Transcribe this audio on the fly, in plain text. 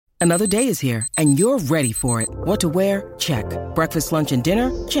Another day is here, and you're ready for it. What to wear? Check. Breakfast, lunch, and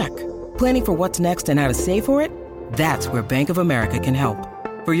dinner? Check. Planning for what's next and how to save for it? That's where Bank of America can help.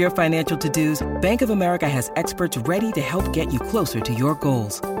 For your financial to-dos, Bank of America has experts ready to help get you closer to your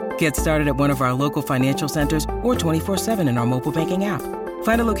goals. Get started at one of our local financial centers or 24/7 in our mobile banking app.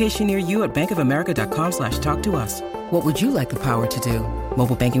 Find a location near you at bankofamerica.com/talktous. What would you like the power to do?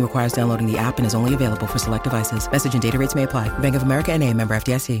 Mobile banking requires downloading the app and is only available for select devices. Message and data rates may apply. Bank of America N.A., member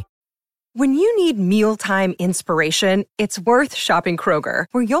FDIC. When you need mealtime inspiration, it's worth shopping Kroger,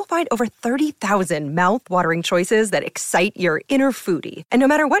 where you'll find over 30,000 mouth-watering choices that excite your inner foodie. And no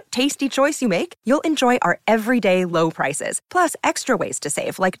matter what tasty choice you make, you'll enjoy our everyday low prices, plus extra ways to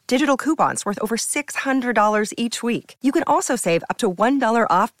save, like digital coupons worth over $600 each week. You can also save up to $1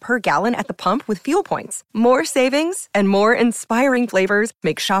 off per gallon at the pump with fuel points. More savings and more inspiring flavors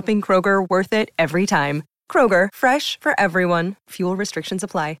make shopping Kroger worth it every time. Kroger, fresh for everyone. Fuel restrictions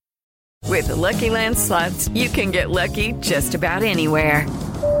apply. With the Lucky Land Slots, you can get lucky just about anywhere.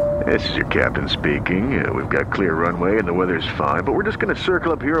 This is your captain speaking. We've got clear runway and the weather's fine, but we're just going to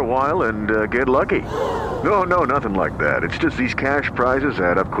circle up here a while and get lucky. No, nothing like that. It's just these cash prizes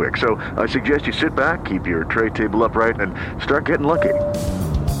add up quick. So I suggest you sit back, keep your tray table upright, and start getting lucky.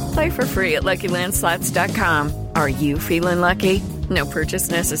 Play for free at LuckyLandSlots.com. Are you feeling lucky? No purchase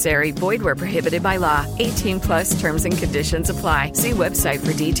necessary. Void where prohibited by law. 18 plus terms and conditions apply. See website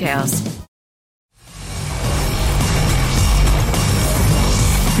for details.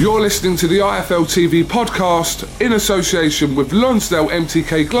 You're listening to the IFL TV podcast in association with Lonsdale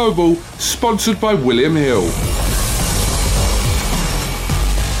MTK Global, sponsored by William Hill.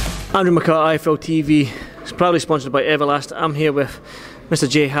 Andrew McCart, IFL TV, is proudly sponsored by Everlast. I'm here with Mr.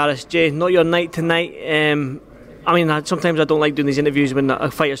 Jay Harris. Jay, not your night tonight. Sometimes I don't like doing these interviews when a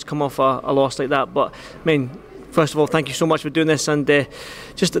fighter's come off a loss like that. But, first of all, thank you so much for doing this. And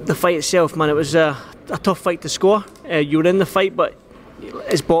just the fight itself, man, it was a tough fight to score. You were in the fight, but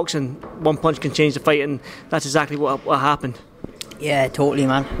it's boxing. One punch can change the fight, and that's exactly what happened. Yeah, totally,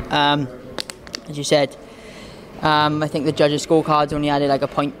 man. As you said, I think the judges' scorecards only added like a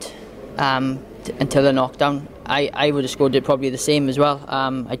point until the knockdown. I would have scored it probably the same as well.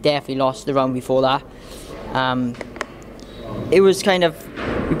 I definitely lost the round before that. It was kind of,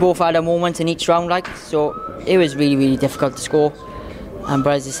 we both had our moments in each round, so it was really, really difficult to score. But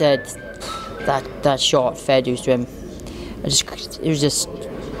as I said, that shot, fair dues to him. It was just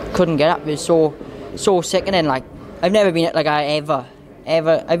couldn't get up. It was so sickening. I've never been at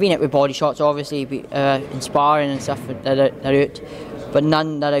I've been at with body shots, obviously, in sparring and stuff that hurt, but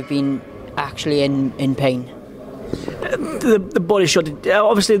none that I've been actually in pain. The body shot,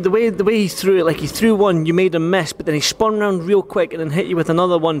 obviously the way he threw it, he threw one, you made him miss, but then he spun around real quick and then hit you with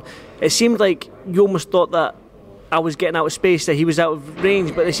another one. It seemed like you almost thought that I was getting out of space, that he was out of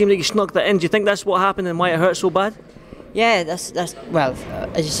range, but it seemed like he snuck that in. Do you think that's what happened and why it hurt so bad? Yeah, that's well,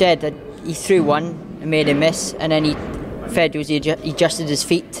 as you said, that he threw one and made him miss, and then he adjusted his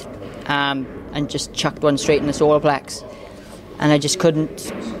feet and just chucked one straight in the solar plex, and I just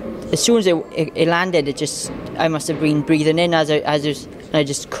couldn't. As soon as it landed, I must have been breathing in and I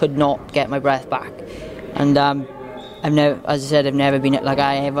just could not get my breath back. And I've never been at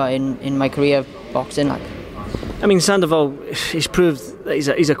I ever in my career boxing. Sandoval, he's proved that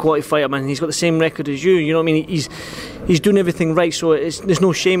he's a quality fighter, man. He's got the same record as you. You know what I mean? He's doing everything right, so there's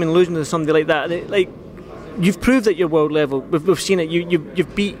no shame in losing to somebody like that. You've proved that you're world level. We've seen it.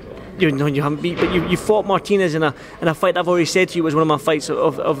 You've beat. You haven't beat, but you fought Martinez in a fight I've already said to you was one of my fights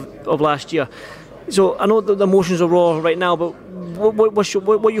of last year. So I know that the emotions are raw right now, but what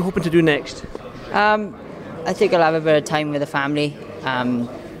are you hoping to do next? I think I'll have a bit of time with the family, have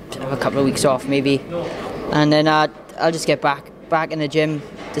a couple of weeks off maybe, and then I'll just get back in the gym,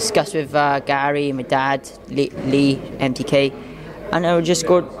 discuss with Gary, my dad, Lee, MTK, and I'll just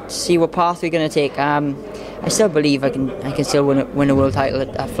go see what path we're going to take. I still believe I can still win a world title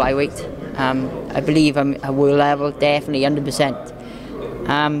at flyweight. I believe I'm at world level, definitely 100%.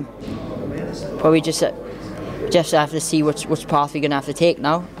 But we just have to see which path we're going to have to take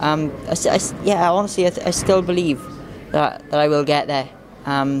now. Honestly, I still believe that I will get there.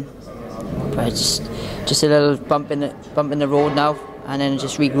 But it's just a little bump in the road now, and then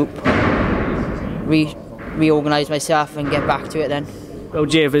just regroup, reorganise myself, and get back to it then. Well,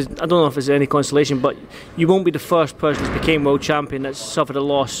 Jay, I don't know if there's any consolation, but you won't be the first person that's became world champion that's suffered a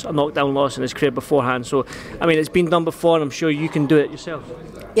knockdown loss in his career beforehand. So, it's been done before, and I'm sure you can do it yourself.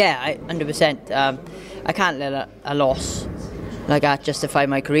 Yeah, 100%. I can't let a loss like that justify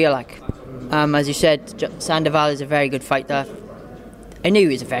my career. As you said, Sandoval is a very good fighter. I knew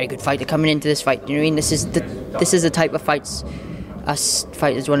he was a very good fighter coming into this fight. You know what I mean? This is the type of fights us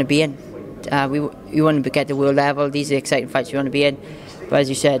fighters want to be in. We want to get the world level. These are the exciting fights we want to be in. But as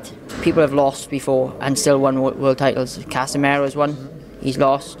you said, people have lost before and still won world titles. Casamaro's won, he's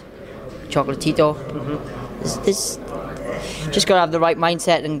lost. Chocolatito. This just got to have the right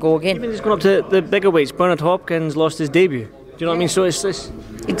mindset and go again. Even he's gone up to the bigger weights. Bernard Hopkins lost his debut. Do you know what I mean? So it's this.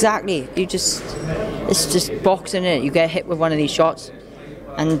 Exactly. It's just boxing, innit? You get hit with one of these shots,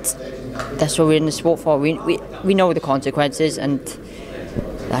 and that's what we're in the sport for. We know the consequences, and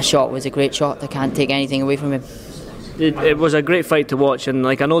that shot was a great shot. I can't take anything away from him. It was a great fight to watch, and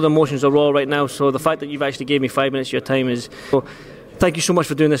I know the emotions are raw right now, so the fact that you've actually gave me 5 minutes of your time is... So, thank you so much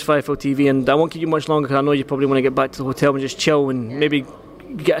for doing this for IFL TV, and I won't keep you much longer because I know you probably want to get back to the hotel and just chill and maybe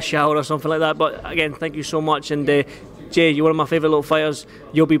get a shower or something like that. But again, thank you so much, and Jay, you're one of my favourite little fighters.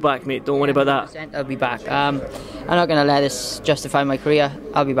 You'll be back, mate, don't worry about that. I'll be back. I'm not going to let this justify my career.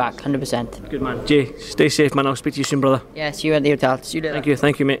 I'll be back, 100%. Good man. Jay, stay safe, man. I'll speak to you soon, brother. Yeah, see you at the hotel. See you later.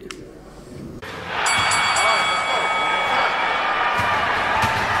 Thank you, mate.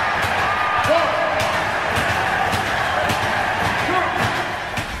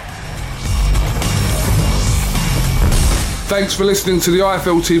 Thanks for listening to the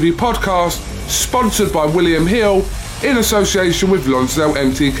IFL TV podcast, sponsored by William Hill, in association with Lonsdale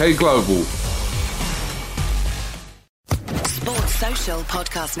MTK Global. Sports Social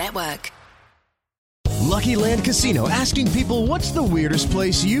Podcast Network. Lucky Land Casino, asking people, what's the weirdest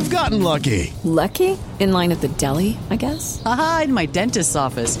place you've gotten lucky? Lucky? In line at the deli, I guess? Aha, in my dentist's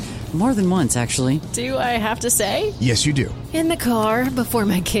office. More than once, actually. Do I have to say? Yes, you do. In the car before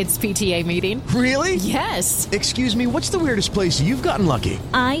my kids' PTA meeting. Really? Yes. Excuse me, what's the weirdest place you've gotten lucky?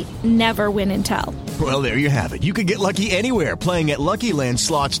 I never win and tell. Well, there you have it. You can get lucky anywhere, playing at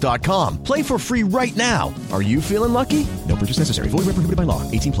LuckyLandSlots.com. Play for free right now. Are you feeling lucky? No purchase necessary. Void where prohibited by law.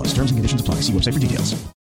 18+. Terms and conditions apply. See website for details.